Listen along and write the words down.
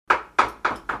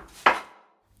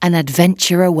An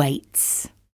adventure awaits.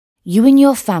 You and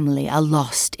your family are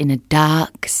lost in a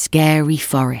dark, scary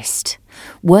forest.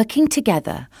 Working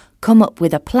together, come up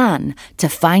with a plan to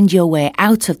find your way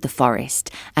out of the forest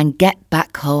and get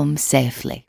back home safely.